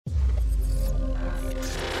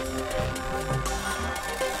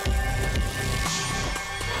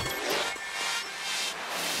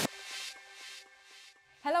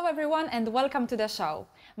everyone and welcome to the show.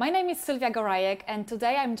 My name is Sylwia Gorajek and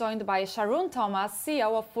today I'm joined by Sharon Thomas,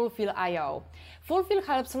 CEO of Fulfill.io. Fulfill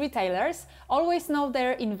helps retailers always know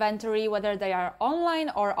their inventory, whether they are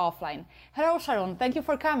online or offline. Hello Sharon, thank you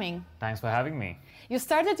for coming. Thanks for having me. You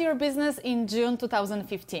started your business in June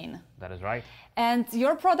 2015. That is right. And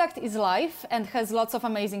your product is live and has lots of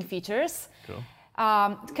amazing features. True.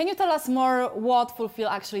 Can you tell us more what Fulfill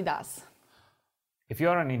actually does? If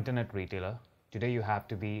you're an internet retailer, today you have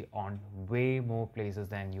to be on way more places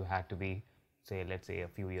than you had to be, let's say a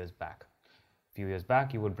few years back. A few years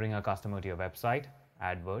back, you would bring a customer to your website,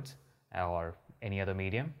 AdWords, or any other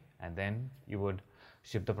medium, and then you would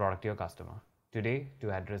ship the product to your customer. Today, to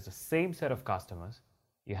address the same set of customers,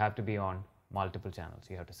 you have to be on multiple channels.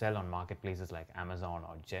 You have to sell on marketplaces like Amazon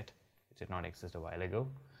or Jet, which did not exist a while ago.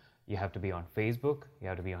 You have to be on Facebook, you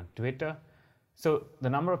have to be on Twitter. So the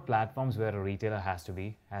number of platforms where a retailer has to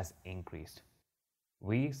be has increased.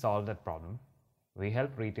 We solve that problem. We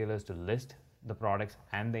help retailers to list the products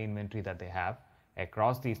and the inventory that they have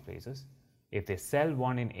across these places. If they sell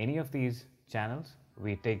one in any of these channels,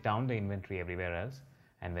 we take down the inventory everywhere else.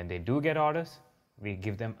 And when they do get orders, we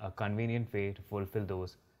give them a convenient way to fulfill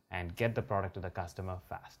those and get the product to the customer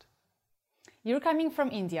fast. You're coming from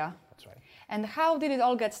India. That's right. And how did it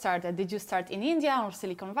all get started? Did you start in India or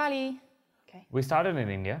Silicon Valley? Okay. We started in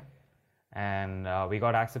India. And we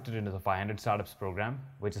got accepted into the 500 Startups program,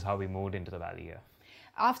 which is how we moved into the Valley here.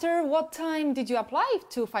 After what time did you apply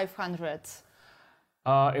to 500?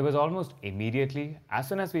 It was almost immediately. As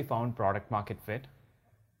soon as we found product market fit,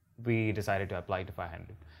 we decided to apply to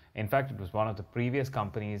 500. In fact, it was one of the previous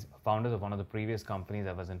companies, founders of one of the previous companies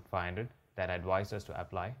that was in 500 that advised us to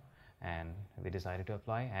apply. And we decided to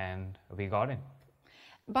apply and we got in.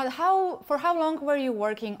 But for how long were you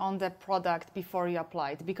working on the product before you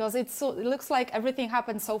applied? Because it looks like everything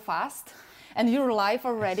happened so fast and you're live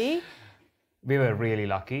already. We were really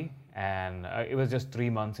lucky, and it was just 3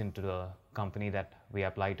 months into the company that we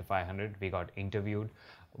applied to 500. We got interviewed.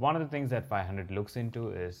 One of the things that 500 looks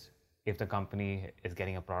into is if the company is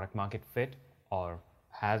getting a product market fit or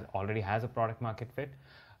already has a product market fit.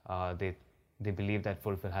 They believe that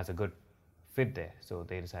Fulfill has a good fit there, so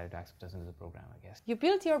they decided to accept us into the program, I guess. You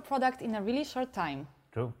built your product in a really short time.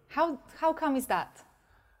 True. How come is that?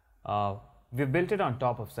 We built it on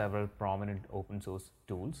top of several prominent open source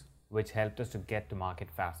tools, which helped us to get to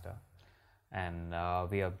market faster. And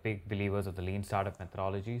we are big believers of the lean startup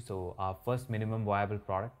methodology. So our first minimum viable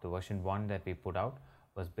product, the version 1 that we put out,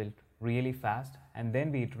 was built really fast, and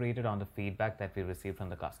then we iterated on the feedback that we received from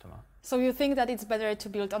the customer. So you think that it's better to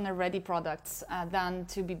build on a ready products than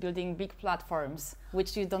to be building big platforms,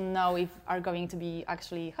 which you don't know if are going to be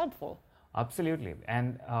actually helpful? Absolutely.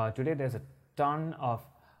 And today there's a ton of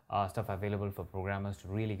stuff available for programmers to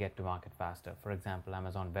really get to market faster. For example,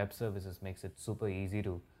 Amazon Web Services makes it super easy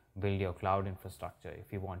to build your cloud infrastructure.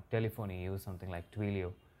 If you want telephony, use something like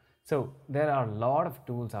Twilio. So there are a lot of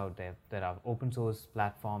tools out there. There are open source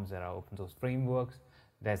platforms, there are open source frameworks,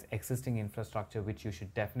 there's existing infrastructure which you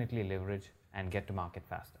should definitely leverage and get to market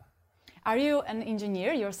faster. Are you an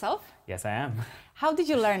engineer yourself? Yes, I am. How did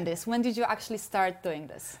you learn this? When did you actually start doing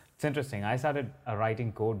this? It's interesting. I started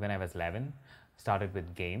writing code when I was 11, started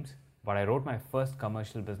with games, but I wrote my first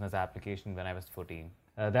commercial business application when I was 14.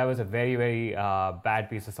 That was a very, very bad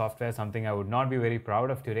piece of software, something I would not be very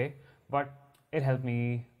proud of today, but it helped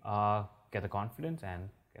me get the confidence and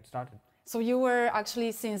get started. So you were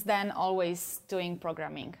actually since then always doing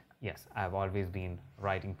programming? Yes, I've always been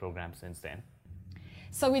writing programs since then.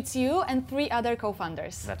 So it's you and 3 other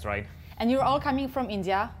co-founders? That's right. And you're all coming from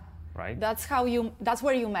India? Right. That's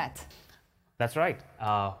where you met? That's right.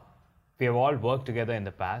 We have all worked together in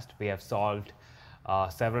the past. We have solved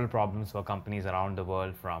several problems for companies around the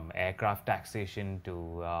world, from aircraft taxation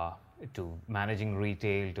to managing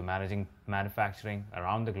retail, to managing manufacturing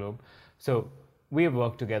around the globe. So we have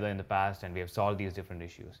worked together in the past and we have solved these different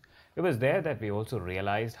issues. It was there that we also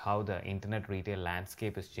realized how the internet retail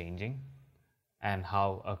landscape is changing and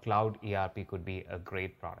how a cloud ERP could be a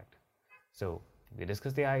great product. So we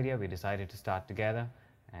discussed the idea, we decided to start together,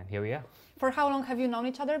 and here we are. For how long have you known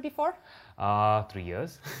each other before? 3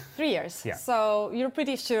 years. 3 years? Yeah. So you're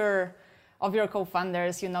pretty sure of your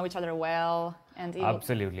co-founders, you know each other well?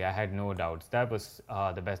 Absolutely, I had no doubts. That was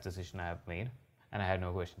the best decision I have made, and I had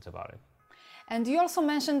no questions about it. And you also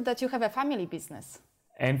mentioned that you have a family business.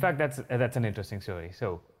 In fact, that's an interesting story.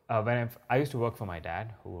 So I used to work for my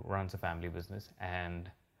dad, who runs a family business, and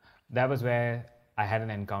that was where I had an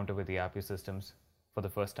encounter with ERP systems for the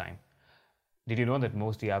first time. Did you know that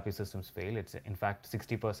most ERP systems fail? In fact,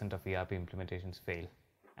 60% of ERP implementations fail.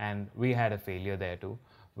 And we had a failure there too.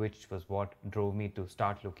 which was what drove me to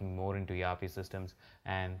start looking more into ERP systems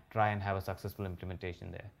and try and have a successful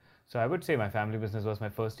implementation there. So I would say my family business was my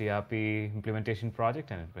first ERP implementation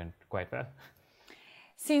project, and it went quite well.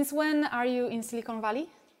 Since when are you in Silicon Valley?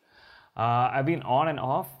 I've been on and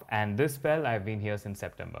off, and this spell I've been here since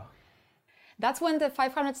September. That's when the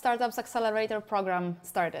 500 Startups Accelerator program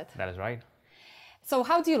started. That is right. So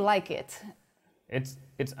how do you like it? It's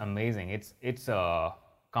amazing. It's a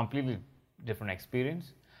completely different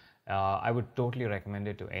experience. I would totally recommend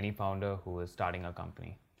it to any founder who is starting a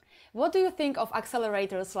company. What do you think of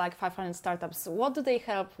accelerators like 500 Startups? What do they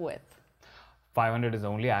help with? 500 is the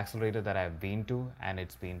only accelerator that I've been to, and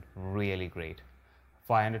it's been really great.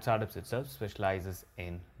 500 Startups itself specializes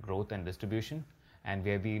in growth and distribution, and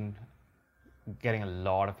we have been getting a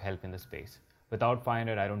lot of help in the space. Without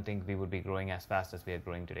 500, I don't think we would be growing as fast as we are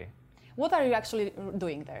growing today. What are you actually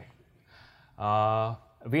doing there?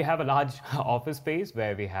 We have a large office space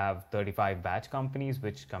where we have 35 batch companies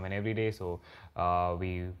which come in every day. So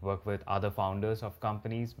we work with other founders of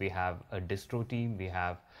companies. We have a distro team. We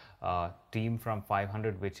have a team from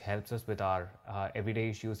 500 which helps us with our everyday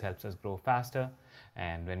issues, helps us grow faster.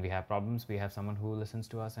 And when we have problems, we have someone who listens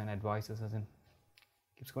to us and advises us and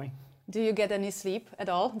keeps going. Do you get any sleep at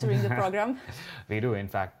all during the program? We do. In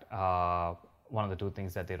fact, one of the two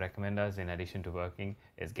things that they recommend us in addition to working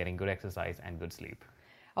is getting good exercise and good sleep.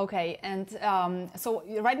 Okay, and so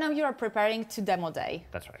right now you are preparing to Demo Day.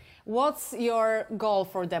 That's right. What's your goal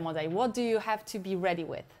for Demo Day? What do you have to be ready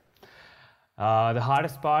with? The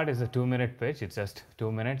hardest part is a 2-minute pitch. It's just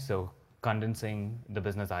 2 minutes, so condensing the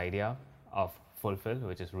business idea of Fulfill,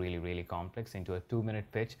 which is really, really complex, into a 2-minute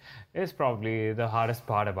pitch is probably the hardest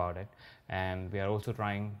part about it. And we are also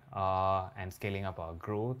trying and scaling up our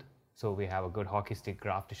growth, so we have a good hockey stick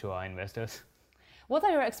graph to show our investors. What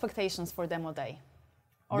are your expectations for Demo Day?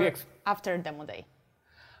 Or after Demo Day?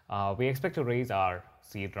 We expect to raise our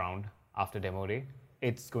seed round after Demo Day.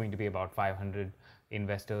 It's going to be about 500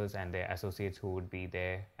 investors and their associates who would be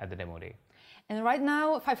there at the Demo Day. And right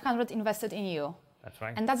now, 500 invested in you. That's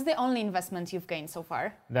right. And that's the only investment you've gained so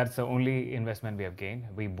far? That's the only investment we have gained.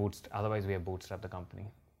 Otherwise, we have bootstrapped the company.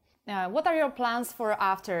 What are your plans for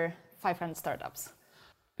after 500 Startups?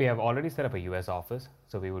 We have already set up a US office,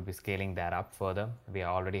 so we would be scaling that up further. We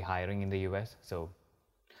are already hiring in the US, so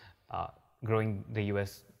growing the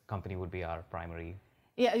US company would be our primary.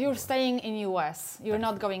 Yeah, you're staying in US. You're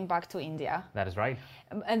not going back to India. That is right.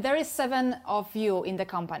 And there is 7 of you in the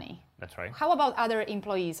company. That's right. How about other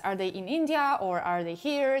employees? Are they in India or are they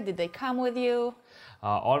here? Did they come with you?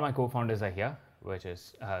 All my co-founders are here, which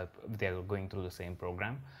is they're going through the same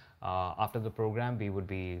program. After the program, we would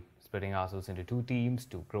be splitting ourselves into 2 teams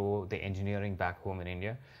to grow the engineering back home in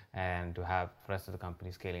India and to have the rest of the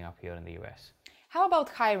company scaling up here in the US. How about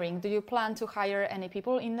hiring? Do you plan to hire any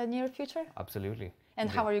people in the near future? Absolutely. And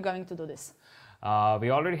how are you going to do this? We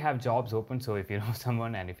already have jobs open, so if you know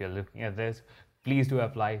someone and if you're looking at this, please do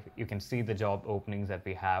apply. You can see the job openings that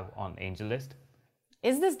we have on AngelList.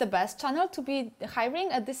 Is this the best channel to be hiring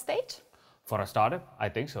at this stage? For a startup, I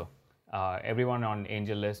think so. Everyone on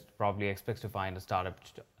AngelList probably expects to find a startup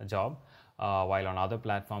job, while on other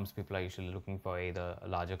platforms, people are usually looking for either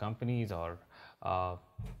larger companies or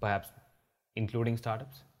perhaps including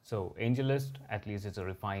startups. So AngelList, at least, it's a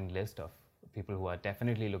refined list of people who are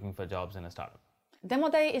definitely looking for jobs in a startup. Demo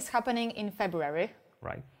Day is happening in February.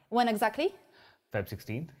 Right. When exactly? Feb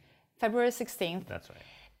 16th. February 16th. That's right.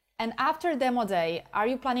 And after Demo Day, are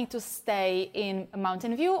you planning to stay in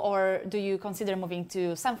Mountain View or do you consider moving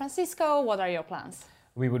to San Francisco? What are your plans?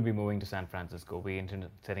 We would be moving to San Francisco. We intend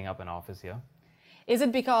setting up an office here. Is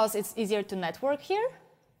it because it's easier to network here?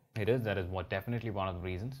 It is. That is definitely one of the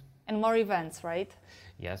reasons. And more events, right?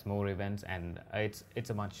 Yes, more events, and it's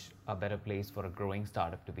a much better place for a growing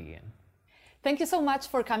startup to be in. Thank you so much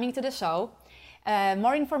for coming to the show.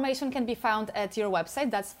 More information can be found at your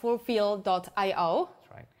website. That's fulfill.io.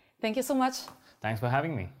 That's right. Thank you so much. Thanks for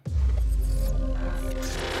having me.